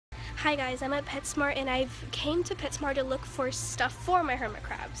Hi guys, I'm at Petsmart and I've came to Petsmart to look for stuff for my hermit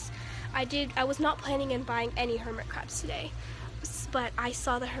crabs. I was not planning on buying any hermit crabs today, but I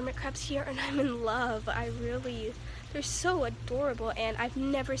saw the hermit crabs here and I'm in love. They're so adorable and I've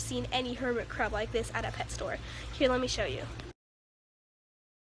never seen any hermit crab like this at a pet store. Here, let me show you.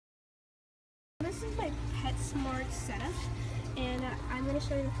 This is my Petsmart setup and I'm going to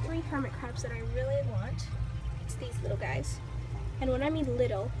show you the 3 hermit crabs that I really want. It's these little guys. And when I mean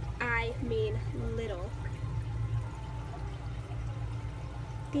little, I mean little.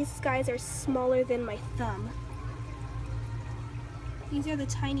 These guys are smaller than my thumb. These are the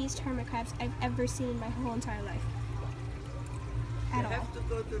tiniest hermit crabs I've ever seen in my whole entire life. At all. You have to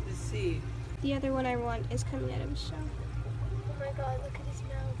go to the sea. The other one I want is coming out of his shell. Oh my god, look at his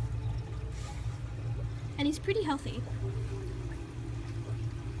mouth. And he's pretty healthy.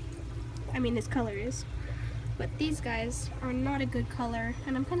 I mean, his color is. But these guys are not a good color,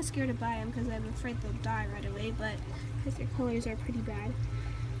 and I'm kind of scared to buy them because I'm afraid they'll die right away, but because their colors are pretty bad.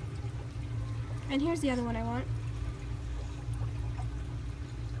 And here's the other one I want.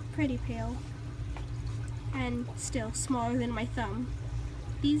 Pretty pale. And still smaller than my thumb.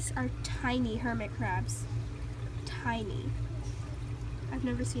 These are tiny hermit crabs. Tiny. I've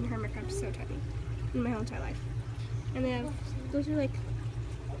never seen hermit crabs so tiny in my whole entire life. And they have, those are like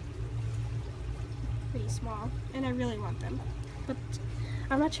pretty small, and I really want them, but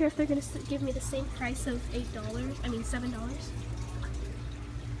I'm not sure if they're gonna give me the same price of $7.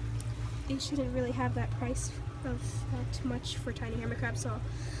 They shouldn't really have that price of too much for tiny hermit crabs, so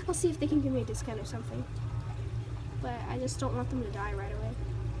I'll see if they can give me a discount or something, but I just don't want them to die right away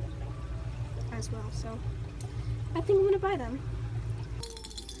as well, so I think I'm gonna buy them.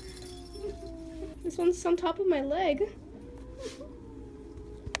 This one's on top of my leg.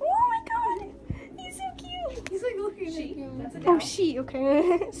 He's like looking at you. That's a Oh, she,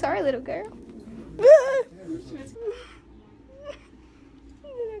 okay. Sorry, little girl. Little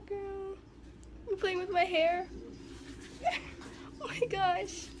girl. I'm playing with my hair. Oh my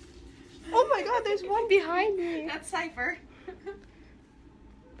gosh. Oh my god, there's one behind me. That's Cypher.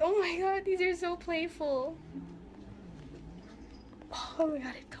 Oh my god, these are so playful. Oh my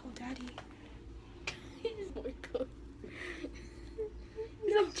god, it's called Daddy. He's more cool.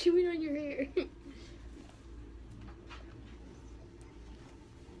 He's like chewing on your hair.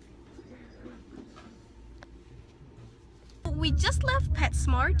 We just left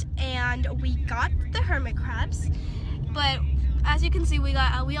Petsmart and we got the hermit crabs, but as you can see, we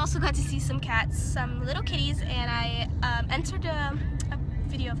also got to see some cats, some little kitties, and I entered a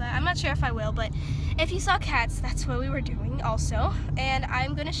video of that. I'm not sure if I will, but if you saw cats, that's what we were doing also. And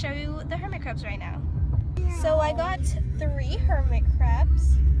I'm gonna show you the hermit crabs right now. So I got 3 hermit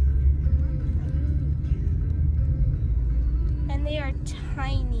crabs, and they are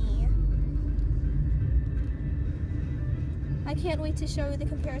tiny. I can't wait to show you the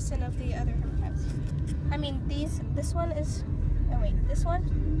comparison of the other hermit crabs. I mean, this one is, oh wait, this one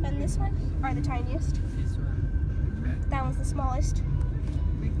and this one are the tiniest. That one's the smallest.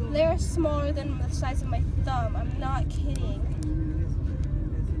 They're smaller than the size of my thumb, I'm not kidding.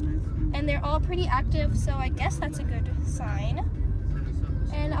 And they're all pretty active, so I guess that's a good sign.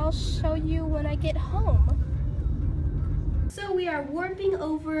 And I'll show you when I get home. So we are warping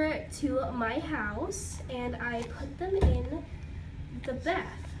over to my house, and I put them in the bath.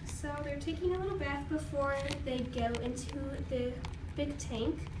 So they're taking a little bath before they go into the big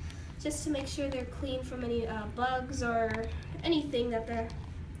tank, just to make sure they're clean from any bugs or anything that the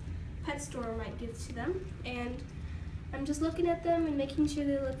pet store might give to them. And I'm just looking at them and making sure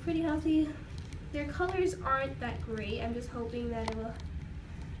they look pretty healthy. Their colors aren't that great. I'm just hoping that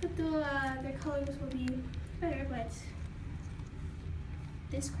their colors will be better, but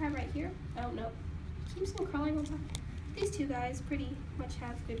this crab right here, oh no, keeps on crawling on top. These 2 guys pretty much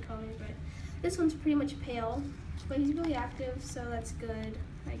have good color, but this one's pretty much pale, but he's really active, so that's good,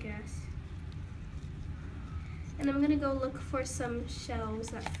 I guess. And I'm gonna go look for some shells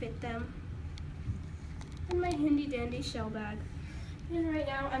that fit them in my handy dandy shell bag. And right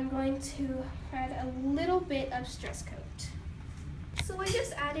now I'm going to add a little bit of stress coat. So I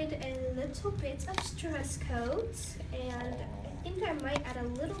just added a little bit of stress coat, and I think I might add a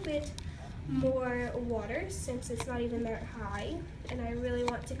little bit more water since it's not even that high, and I really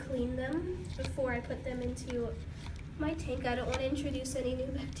want to clean them before I put them into my tank. I don't want to introduce any new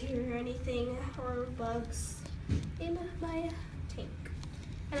bacteria or anything or bugs in my tank.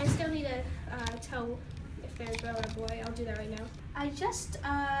 And I still need to tell if they're a girl or a boy. I'll do that right now. I just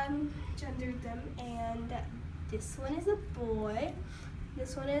gendered them, and this one is a boy,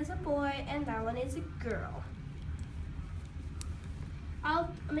 this one is a boy, and that one is a girl.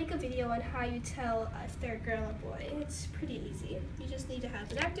 I'll make a video on how you tell if they're a girl or boy. It's pretty easy. You just need to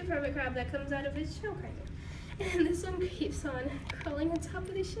have an active hermit crab that comes out of its shell, kind of. And this one keeps on crawling on top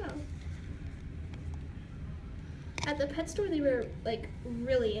of the shell. At the pet store, they were like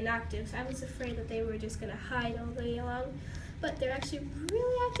really inactive. I was afraid that they were just gonna hide all day long, but they're actually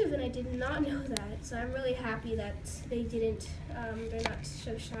really active, and I did not know that. So I'm really happy that they didn't. They're not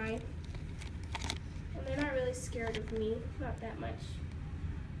so shy, and they're not really scared of me. Not that much.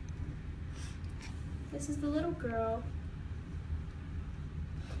 This is the little girl.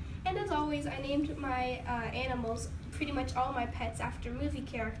 And as always, I named my animals, pretty much all my pets, after movie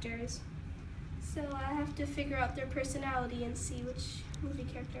characters. So I have to figure out their personality and see which movie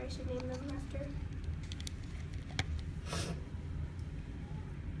character I should name them after.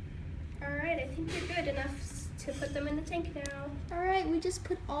 Alright, I think they're good enough to put them in the tank now. Alright, we just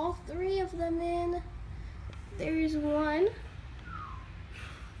put all 3 of them in. There's one.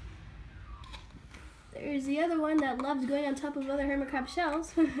 There's the other one that loves going on top of other hermit crab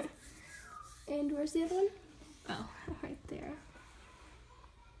shells. And where's the other one? Oh, right there.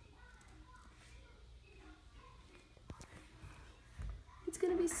 It's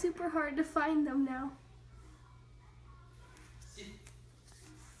gonna be super hard to find them now. Sit.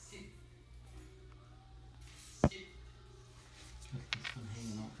 Sit. Sit. Look, this one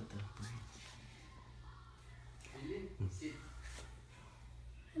hanging off at the branch. Sit.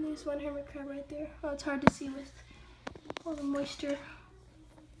 And there's one hermit crab right there. Oh, it's hard to see with all the moisture.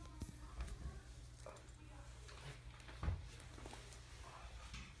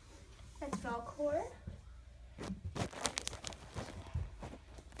 That's Valcor.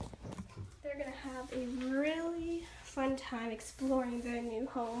 They're gonna have a really fun time exploring their new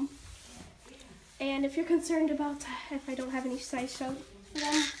home. And if you're concerned about if I don't have any size shells for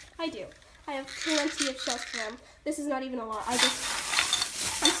them, I do. I have plenty of shells for them. This is not even a lot.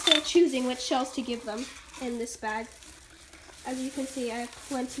 I'm still choosing which shells to give them in this bag. As you can see, I have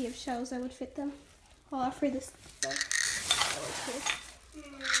plenty of shells that would fit them. I'll offer this bag.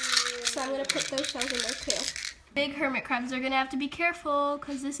 So I'm gonna put those shells in there too. Big hermit crabs are gonna have to be careful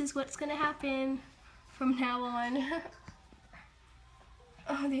because this is what's gonna happen from now on.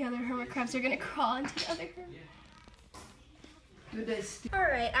 Oh, the other hermit crabs are gonna crawl into the other hermit.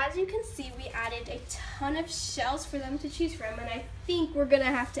 Alright, as you can see, we added a ton of shells for them to choose from, and I think we're gonna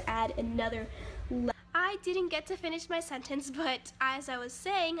have to add another level. I didn't get to finish my sentence, but as I was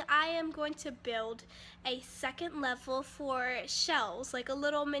saying, I am going to build a second level for shells, like a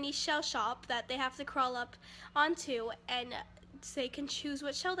little mini shell shop that they have to crawl up onto, and they can choose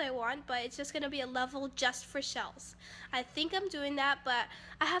what shell they want, but it's just going to be a level just for shells. I think I'm doing that, but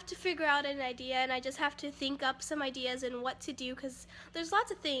I have to figure out an idea, and I just have to think up some ideas and what to do, because there's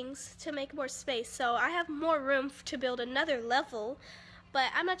lots of things to make more space, so I have more room to build another level. But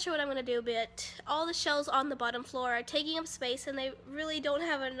I'm not sure what I'm going to do, but all the shells on the bottom floor are taking up space, and they really don't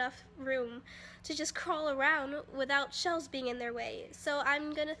have enough room to just crawl around without shells being in their way. So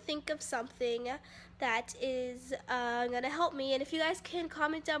I'm going to think of something that is going to help me, and if you guys can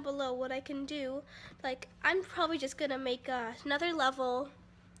comment down below what I can do, like I'm probably just going to make another level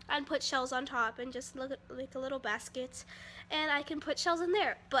and put shells on top and just look like a little basket, and I can put shells in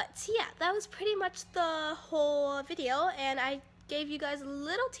there. But yeah, that was pretty much the whole video, and I gave you guys a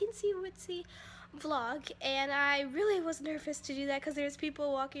little teensy witsy vlog, and I really was nervous to do that because there's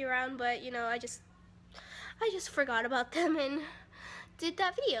people walking around, but you know, I just forgot about them and did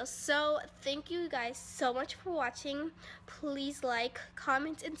that video. So thank you guys so much for watching. Please like,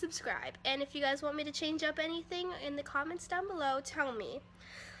 comment, and subscribe, and if you guys want me to change up anything in the comments down below, tell me,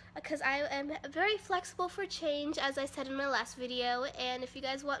 because I am very flexible for change, as I said in my last video. And if you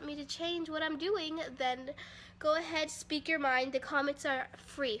guys want me to change what I'm doing, then go ahead, speak your mind. The comments are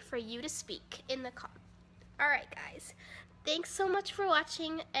free for you to speak in the comments. Alright guys, thanks so much for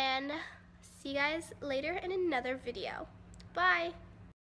watching, and see you guys later in another video. Bye!